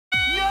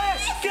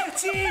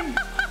Get in!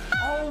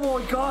 Oh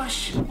my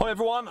gosh! Hi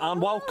everyone,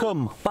 and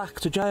welcome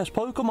back to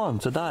JS.Pokemon.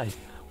 Today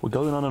we're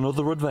going on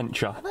another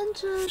adventure.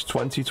 It's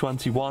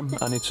 2021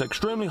 and it's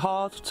extremely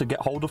hard to get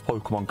hold of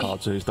Pokemon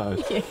cards these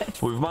days.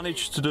 Yes. We've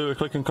managed to do a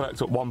click and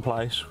collect at one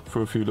place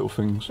for a few little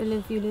things.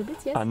 A few little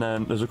bits, yes. And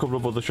then there's a couple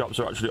of other shops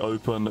that are actually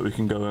open that we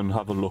can go and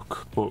have a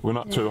look. But we're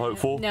not too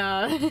hopeful.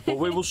 No. But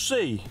we will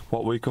see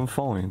what we can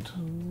find.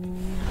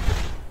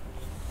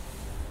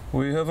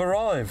 We have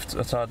arrived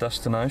at our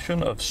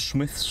destination of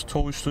Smith's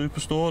Toy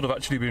Superstore. They've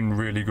actually been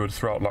really good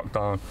throughout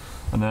lockdown.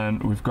 And then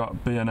we've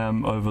got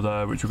B&M over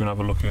there, which we're going to have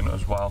a look in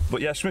as well.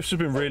 But yeah, Smith's has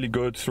been really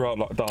good throughout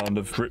lockdown.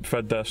 They've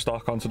drip-fed their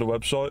stock onto the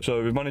website.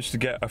 So we've managed to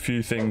get a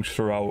few things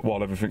throughout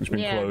while everything's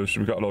been closed.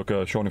 We've got like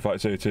a Shaunie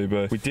Fighter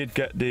TTB. We did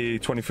get the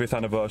 25th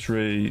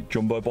anniversary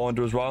jumbo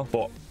binder as well,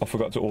 but I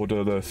forgot to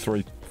order the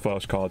 3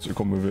 first cards that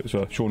come with it.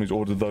 So Shaunie's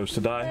ordered those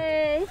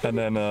today. And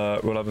then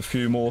we'll have a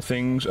few more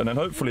things. And then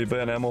hopefully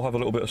B&M will have a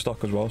little bit of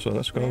stock as well. So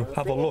let's go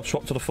have a look.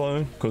 Swap to the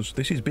phone, because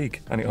this is big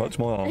and it hurts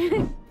my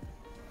arm.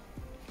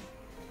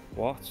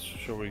 What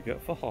shall we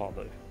get for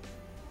Harley?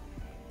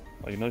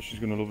 Oh, you know she's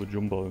going to love a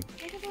jumbo.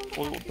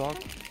 Spoilt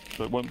dog.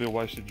 So it won't be a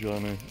wasted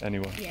journey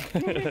anyway.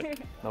 Yeah.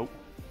 Nope.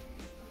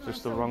 Is this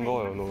the wrong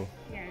oil or?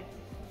 Yeah.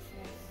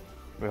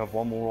 We have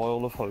one more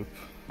oil of hope.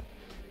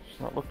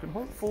 It's not looking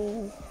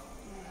hopeful.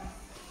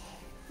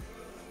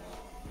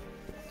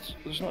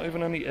 There's not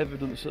even any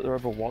evidence that there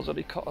ever was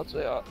any cards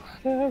here.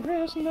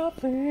 There is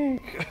nothing.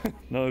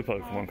 No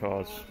Pokemon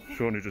cards.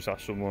 Shaunie just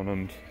asked someone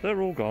and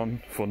they're all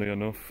gone, funny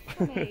enough.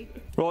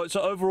 Right,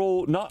 so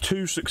overall, not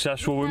too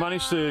successful. We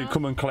managed to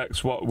come and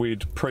collect what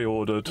we'd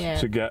pre-ordered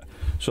to get.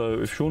 So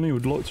if Shaunie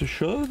would like to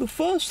show the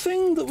first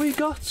thing that we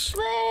got.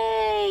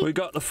 We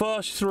got the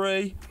first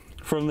 3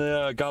 from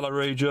the Galar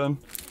region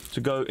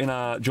to go in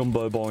our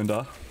jumbo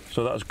binder.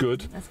 So that's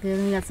good. That's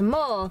good. We got some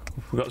more.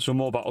 We got some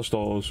more battle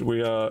styles. We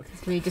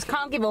just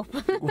can't give up.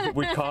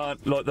 We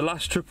can't. Like the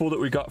last triple that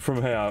we got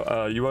from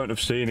here, you won't have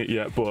seen it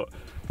yet, but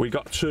we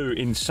got 2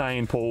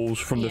 insane pulls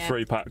from the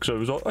 3-pack. So it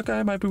was like,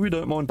 okay, maybe we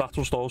don't mind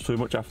battle styles too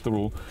much after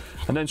all.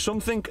 And then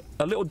something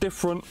a little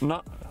different,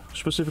 not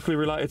specifically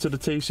related to the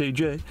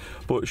TCG,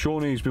 but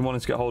Shaunie's been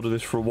wanting to get hold of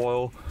this for a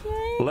while.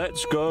 Yay.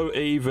 Let's go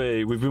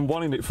Eevee. We've been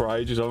wanting it for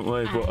ages, haven't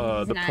we?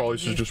 But the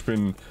price has just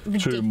been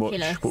too much.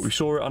 But we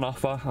saw it on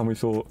offer and we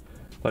thought,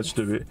 let's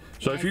do it.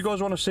 So if you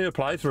guys want to see a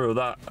playthrough of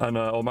that, and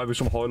or maybe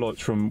some highlights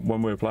from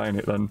when we were playing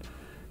it, then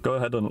go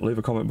ahead and leave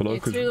a comment below.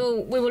 Yes,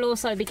 we will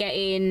also be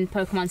getting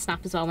Pokemon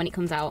Snap as well when it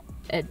comes out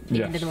at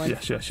the end of the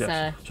month. Yes.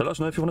 So let us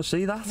know if you want to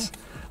see that.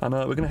 And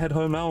we're going to head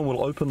home now and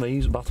we'll open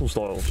these battle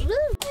styles.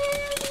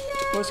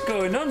 What's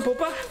going on,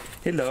 Bubba?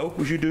 Hello.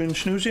 Was you doing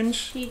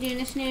snoozings? You doing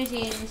the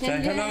snoozings?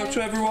 Say hello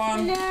to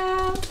everyone.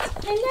 Hello.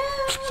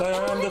 Hello.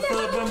 So I'm the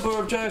 3rd member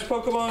of JS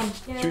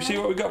Pokemon. Do you see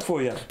what we got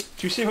for you?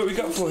 Do you see what we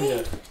got for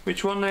you?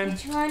 Which one then?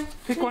 Which one?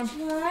 Pick one.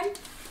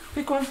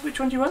 Pick one. Which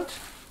one do you want?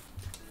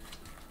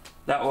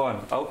 That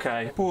one.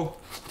 Okay. Oh,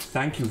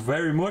 thank you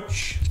very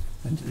much.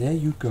 And there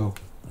you go.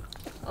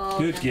 Oh,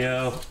 good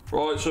girl.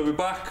 Right, so we're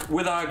back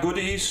with our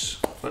goodies.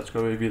 Let's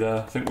go Eevee there.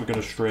 I think we're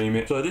going to stream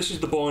it. So this is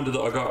the binder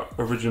that I got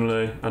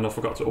originally, and I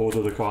forgot to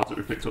order the cards that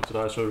we picked up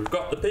today. So we've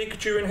got the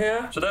Pikachu in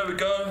here. So there we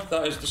go.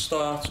 That is the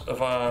start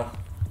of our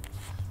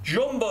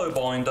jumbo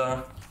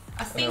binder.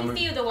 I think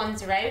the other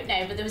ones are out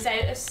now, but there was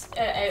out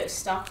of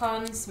stock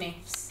on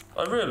Smith's.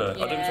 Oh really?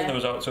 Yeah. I didn't think there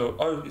was out till...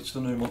 Oh, it's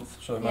the new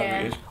month, so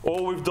maybe it is.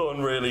 All we've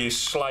done really is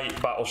slate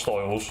battle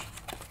styles,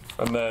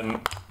 and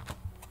then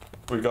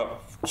we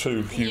got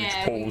 2 huge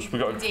pulls. We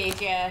got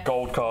a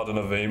gold card and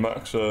a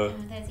VMAX.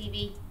 There's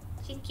Eevee.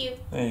 She's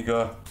cute. There you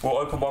go. We'll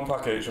open 1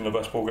 pack each and the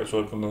best pull gets to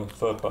open the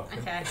 3rd pack.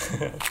 Okay.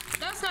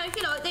 That's nice if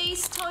you like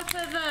these type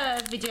of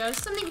videos.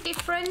 Something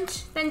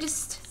different than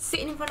just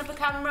sitting in front of a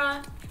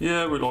camera.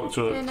 Yeah, we'd like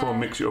to try and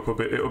mix it up a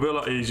bit. It'll be a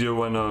lot easier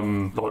when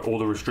like all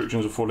the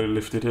restrictions are fully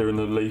lifted here in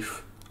the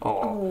Leaf.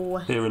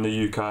 Here in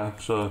the UK.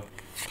 So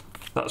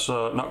that's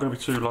not going to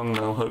be too long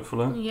now,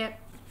 hopefully. Yep.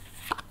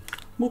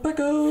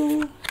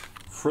 Morpeko.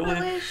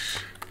 Frillish,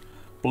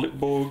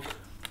 Blipbug,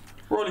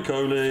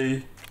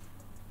 Roly-Coly,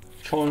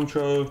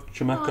 Choncho,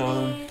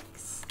 Chimeco,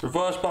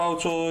 Reverse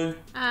Baltoy,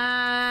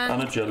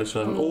 and a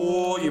Jellicent.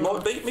 Oh, you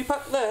might beat me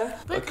back there.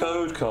 A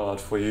code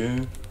card for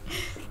you.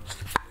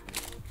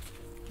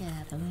 Yeah,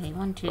 the way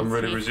 1, 2, I'm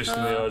really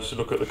resisting the urge to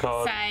look at the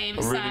card. Same.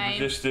 I'm really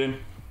resisting.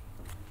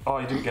 Oh,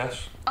 you didn't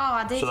guess. Oh,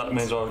 I did. So that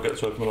means I'll get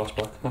to open the last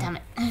pack. Damn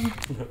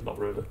it. Not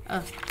really.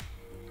 Oh.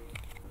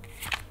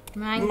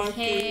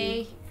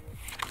 Monkey.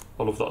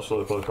 I love that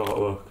Slowpoke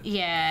artwork.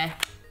 Yeah.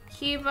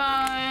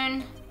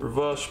 Cubone.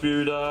 Reverse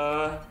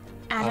Spewder.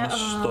 And a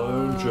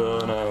Stone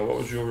Journal. What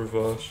was your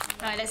reverse?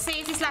 Right, let's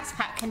see if this last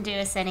pack can do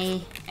us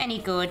any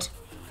good.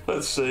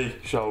 Let's see,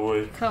 shall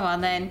we? Come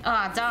on then.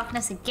 Oh,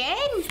 Darkness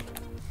again.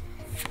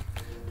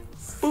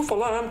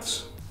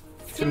 Bouffalant.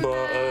 Tim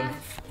Burton.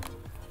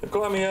 A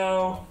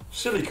Glameow.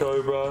 Silly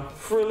Cobra.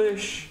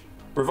 Frillish.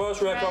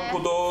 Reverse Rare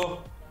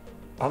Conkeldurr.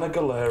 And a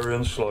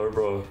Galarian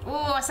Slowbro.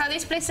 Oh, so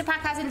this blister pack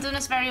hasn't done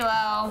us very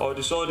well. I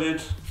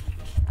decided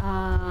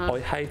I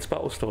hate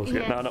battle styles.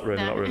 Yeah. No, not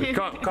really, not really.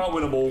 Can't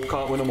win them all,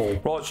 can't win them all.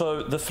 Right,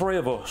 so the three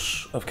of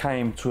us have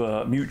came to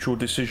a mutual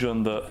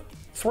decision that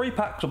 3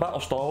 packs of battle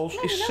styles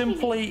is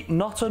simply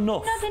not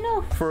enough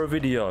for a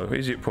video,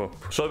 is it, pup?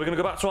 So we're going to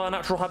go back to our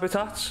natural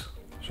habitat.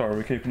 Sorry,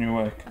 we're keeping you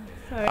awake.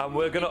 And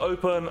we're going to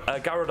open a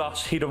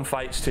Gyarados Hidden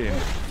Fates tin.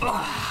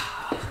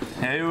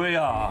 Here we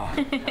are.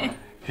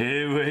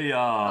 Here we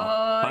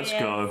are. Let's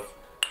go.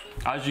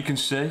 As you can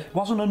see,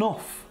 wasn't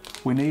enough.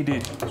 We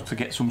needed to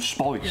get some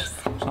spice. Yes.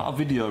 It's not a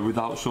video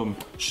without some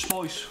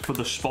spice for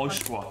the spice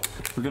squad.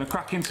 We're going to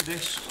crack into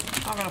this.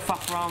 I'm going to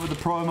faff around with the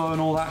promo and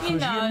all that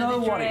because you know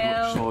what it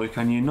looks like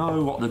and you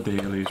know what the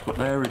deal is. But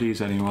there it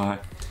is anyway.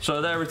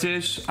 So there it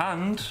is,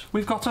 and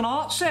we've got an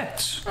art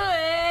set.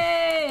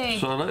 Hey.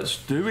 So let's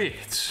do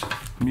it.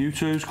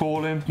 Mewtwo's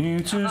calling.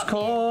 Mewtwo's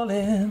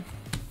calling.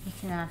 You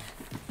can have.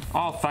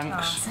 Oh,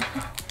 thanks.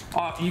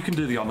 You can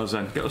do the honours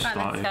then. Get us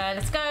started.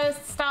 Let's go.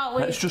 Start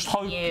with. Let's just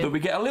hope that we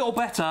get a little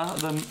better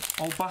than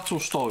old battle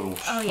styles.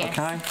 Oh, yes.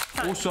 Okay.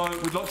 Also,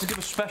 we'd like to give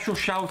a special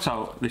shout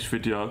out this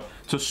video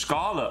to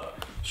Scarlett.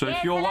 So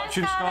if you're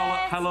watching,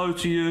 Scarlett, hello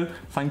to you.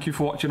 Thank you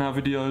for watching our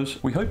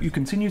videos. We hope you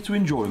continue to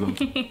enjoy them.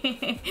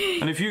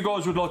 And if you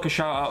guys would like a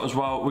shout out as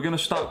well, we're going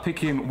to start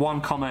picking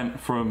one comment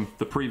from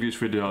the previous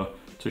video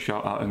to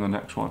shout out in the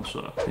next one.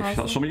 So if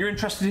that's something you're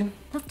interested in,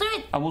 let's do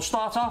it. And we'll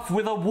start off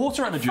with a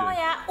water energy.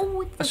 Fire.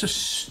 Oh, that's a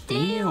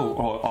steel.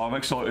 Oh, I'm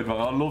excited, man.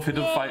 I love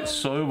Hidden Fates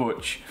so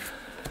much.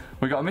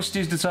 We got a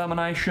Misty's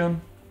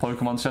Determination,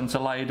 Pokemon Center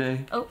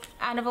Lady. Oh,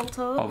 and a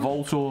Voltorb. A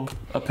Voltorb.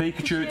 A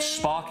Pikachu. It's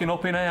sparking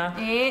up in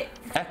here.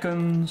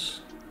 Ekans.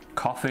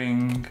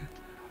 Coughing.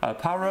 A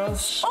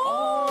Paras.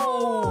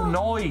 Oh,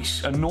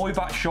 nice. A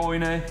Noibat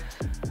Shaunie.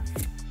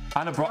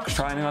 And a Brock's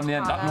training on the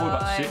end. That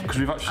Noibat's sick because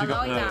we've actually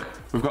got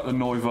the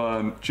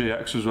Noivern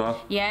GX as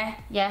well.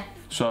 Yeah.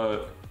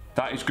 So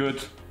that is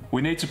good.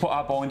 We need to put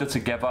our binder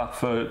together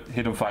for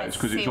Hidden Fates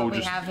because it's all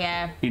just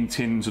in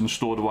tins and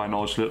stored away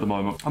nicely at the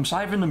moment. I'm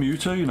saving the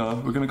Mewtwo, you know.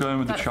 We're going to go in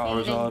with the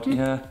Charizard.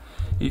 Yeah,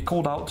 he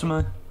called out to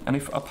me. And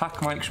if a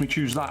pack makes me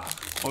choose that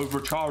over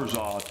a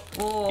Charizard,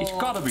 it's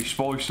got to be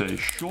spicy,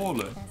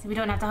 surely. So we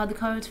don't have to hide the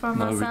codes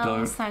from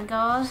ourselves, thank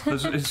God.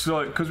 It's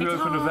like, because we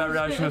opened a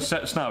variation of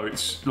sets now,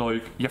 it's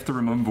like, you have to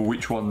remember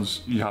which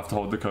ones you have to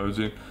hold the codes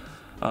in.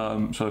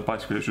 So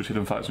basically it's just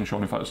Hidden Fates and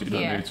Shaunie Fates that you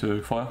don't need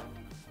to fire.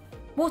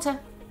 Water.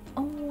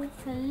 Oh,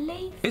 it's a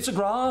leaf. It's a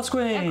grass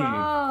queen. A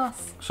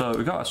grass. So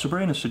we got a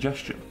Sabrina's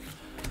Suggestion,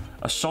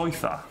 a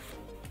Scyther,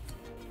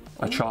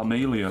 a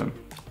Charmeleon,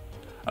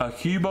 a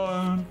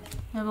Cubone,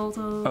 a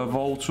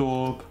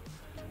Voltorb,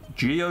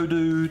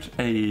 Geodude,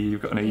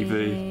 we've got an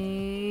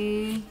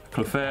Eevee,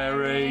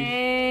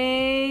 Clefairy,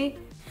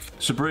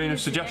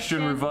 Sabrina's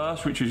Suggestion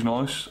Reverse, which is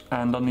nice,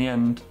 and on the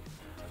end,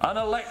 an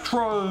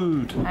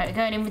Electrode. Right, we're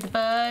going in with the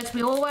birds.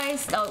 We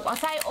always, I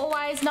say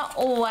always, not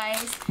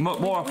always.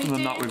 More often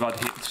than not, we've had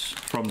hits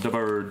from the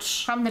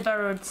birds. From the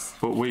birds.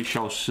 But we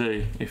shall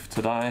see if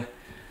today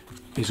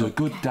is a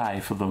good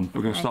day for them.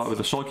 We're going to start with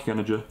the Psychic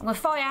Energy. I'm going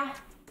to fire.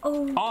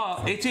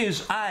 Oh, it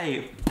is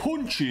a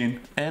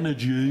punching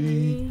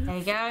energy. There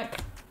you go.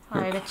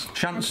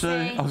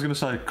 Chansey. I was going to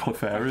say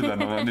Clefairy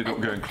then, and I ended up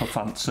going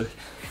Clefancy.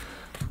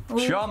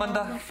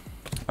 Charmander.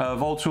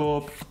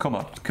 Voltorb. Come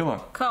on.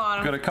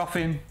 Got a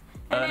Coughing.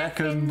 An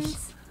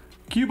Ekans.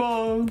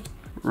 Cubone.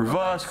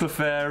 Reverse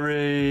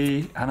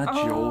Clefairy. And a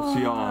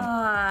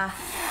Jolteon.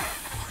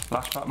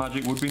 Last pack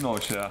magic would be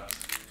nice here.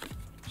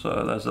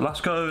 So there's the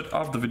last code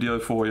of the video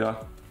for you.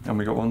 And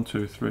we got 1,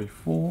 2, 3,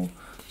 4.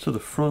 To the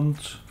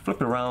front,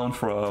 flip it around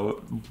for a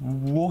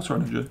water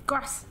energy.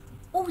 Grass.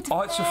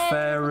 It's a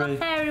fairy.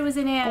 Fairy was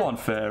in here. Go on,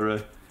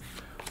 fairy.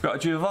 We've got a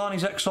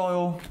Giovanni's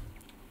Exile,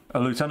 a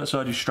Lieutenant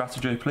Surge's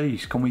Strategy.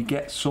 Please, can we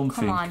get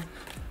something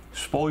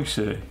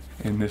spicy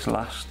in this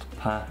last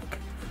pack?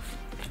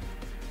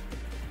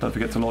 Don't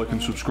forget to like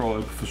and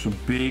subscribe for some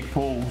big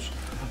pulls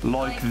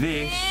like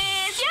this.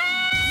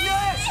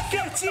 Yes!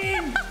 Get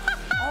in!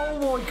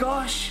 Oh my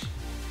gosh!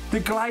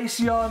 The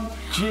Glaceon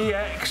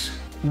GX.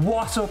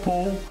 What a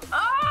pull!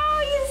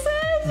 Oh, you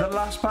said! The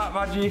last pack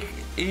magic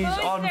is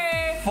on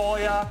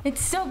fire.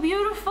 It's so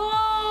beautiful.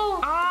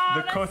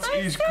 The cut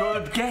is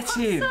good. Get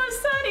in. I'm so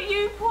sad that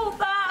you pulled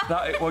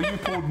that. Well, you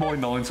pulled my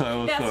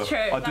Ninetales. That's true.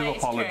 I do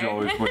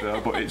apologise, my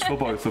dear, but it's for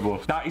both of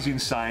us. That is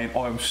insane.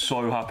 I am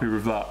so happy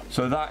with that.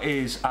 So that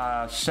is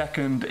our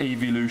second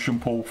evolution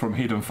pull from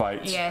Hidden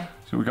Fates. Yeah.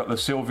 So we got the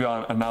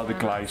Sylveon and now the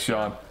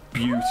Glaceon.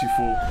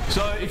 Beautiful.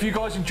 So if you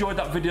guys enjoyed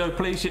that video,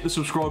 please hit the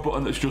subscribe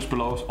button that's just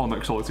below. I'm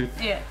excited.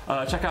 Yeah.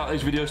 Check out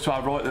these videos to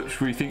our right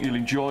that we think you'll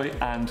enjoy,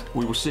 and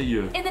we will see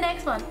you in the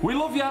next one. We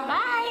love you.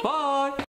 Bye. Bye.